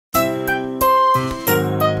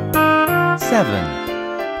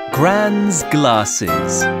7. Gran's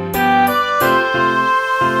glasses.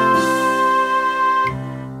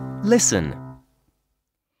 Listen.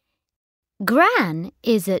 Gran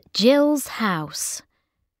is at Jill's house.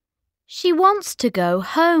 She wants to go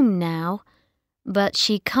home now, but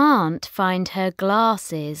she can't find her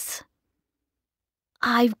glasses.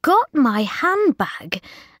 I've got my handbag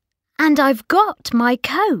and I've got my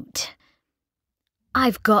coat.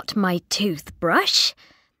 I've got my toothbrush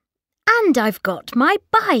and I've got my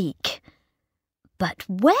bike. But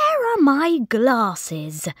where are my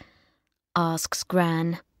glasses? Asks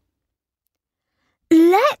Gran.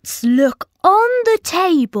 Let's look on the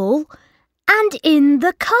table and in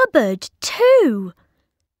the cupboard too,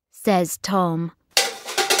 says Tom.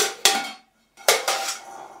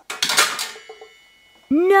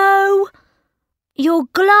 No, your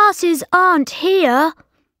glasses aren't here.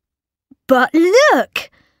 But look,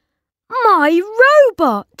 my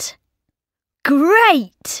robot!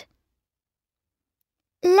 Great!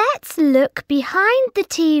 Let's look behind the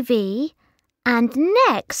TV and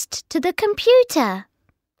next to the computer,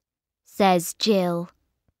 says Jill.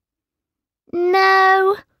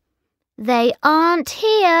 No, they aren't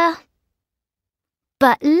here.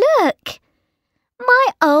 But look, my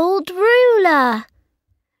old ruler.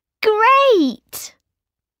 Great!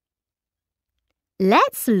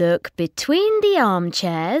 Let's look between the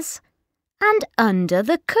armchairs and under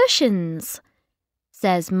the cushions,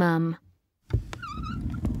 says Mum.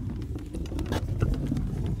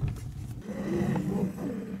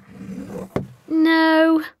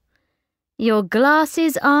 No, your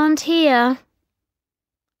glasses aren't here.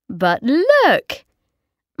 But look,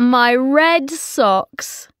 my red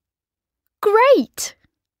socks. Great!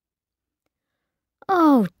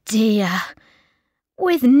 Oh dear,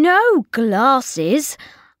 with no glasses,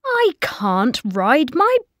 I can't ride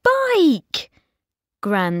my bike,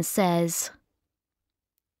 Gran says.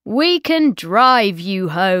 We can drive you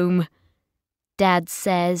home, Dad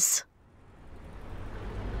says.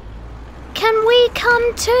 Can we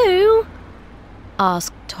come too?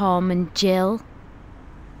 Asked Tom and Jill.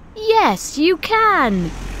 Yes, you can,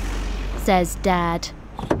 says Dad.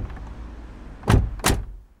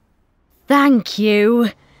 Thank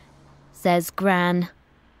you, says Gran.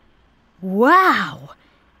 Wow,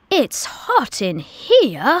 it's hot in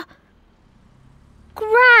here.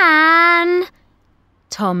 Gran,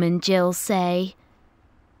 Tom and Jill say.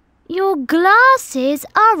 Your glasses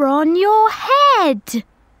are on your head.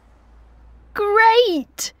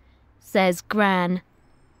 Great, says Gran.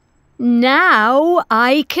 Now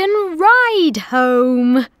I can ride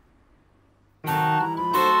home.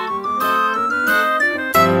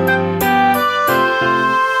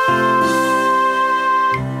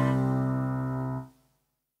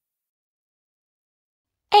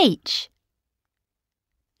 H.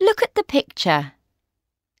 Look at the picture.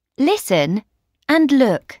 Listen and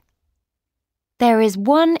look. There is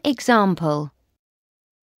one example.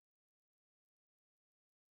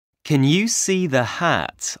 Can you see the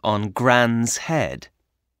hat on Gran's head?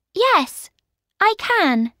 Yes, I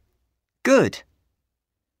can. Good.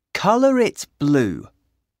 Colour it blue.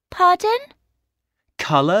 Pardon?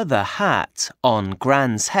 Colour the hat on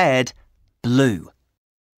Gran's head blue.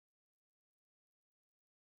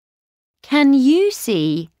 Can you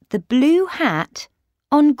see the blue hat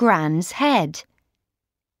on Gran's head?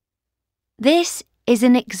 This is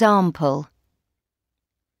an example.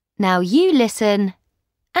 Now you listen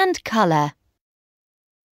and colour.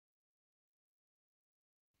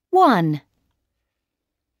 1.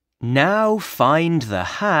 Now find the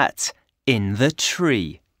hat in the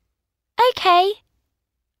tree. OK.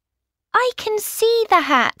 I can see the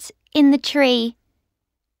hat in the tree.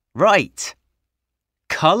 Right.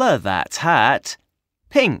 Colour that hat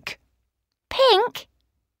pink. Pink?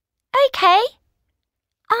 OK.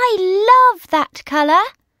 I love that colour.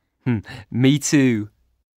 Me too.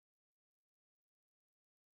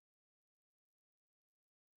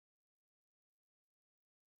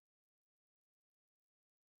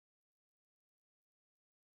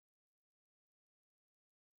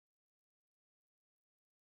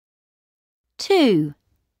 2.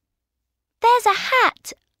 There's a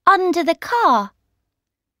hat under the car.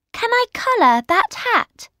 Can I colour that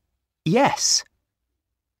hat? Yes.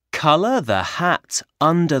 Colour the hat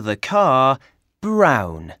under the car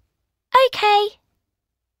brown. OK.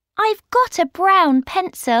 I've got a brown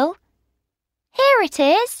pencil. Here it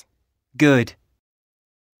is. Good.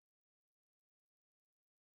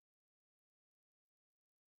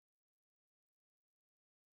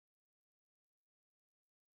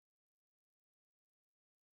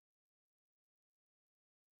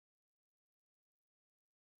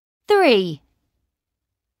 3.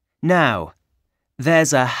 Now,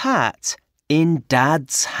 There's a hat in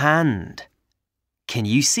Dad's hand. Can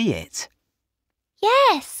you see it?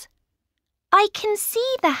 Yes, I can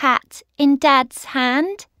see the hat in Dad's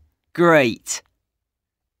hand. Great.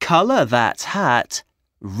 Colour that hat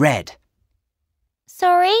red.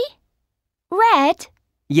 Sorry? Red?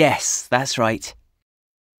 Yes, that's right.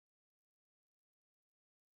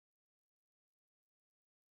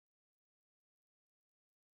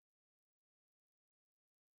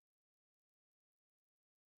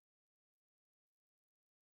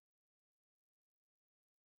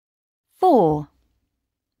 Four.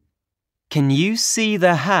 Can you see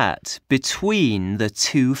the hat between the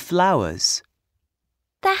two flowers?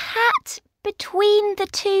 The hat between the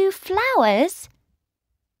two flowers?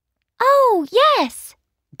 Oh, yes.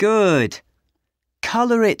 Good.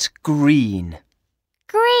 Colour it green.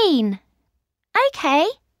 Green. OK.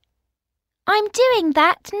 I'm doing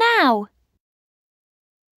that now.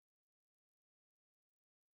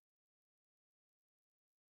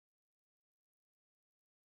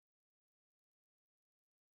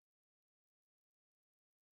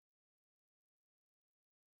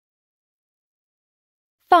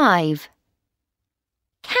 Five.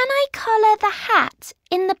 Can I colour the hat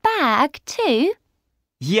in the bag too?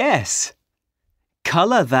 Yes.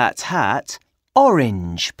 Colour that hat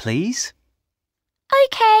orange, please.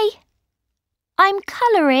 OK. I'm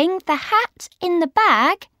colouring the hat in the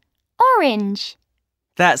bag orange.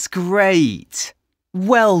 That's great.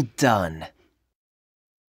 Well done.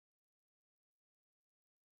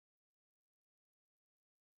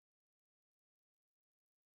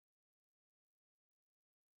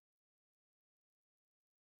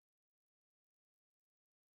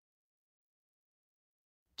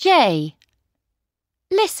 J.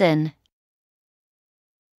 Listen.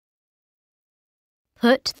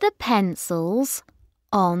 Put the pencils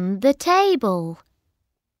on the table.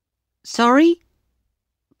 Sorry?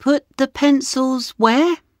 Put the pencils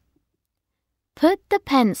where? Put the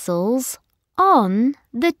pencils on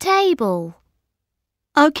the table.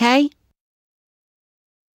 OK.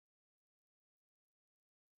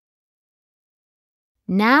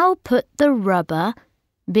 Now put the rubber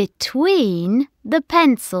between the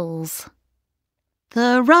pencils.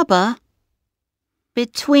 The rubber?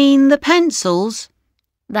 Between the pencils?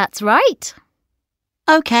 That's right.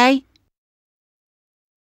 OK.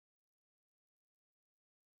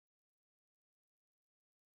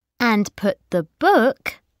 And put the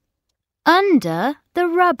book under the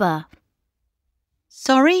rubber.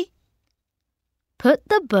 Sorry? Put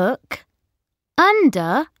the book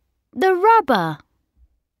under the rubber.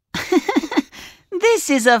 This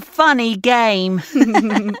is a funny game.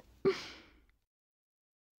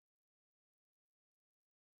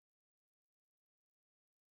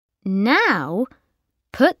 Now,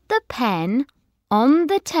 put the pen on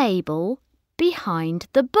the table behind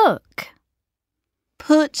the book.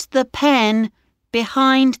 Put the pen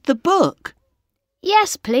behind the book.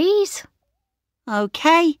 Yes, please.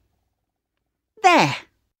 OK. There.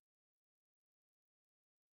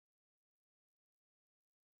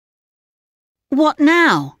 What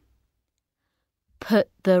now? Put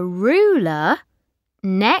the ruler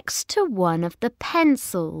next to one of the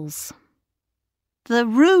pencils. The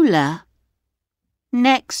ruler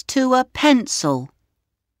next to a pencil.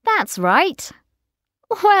 That's right.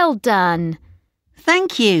 Well done.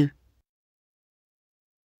 Thank you.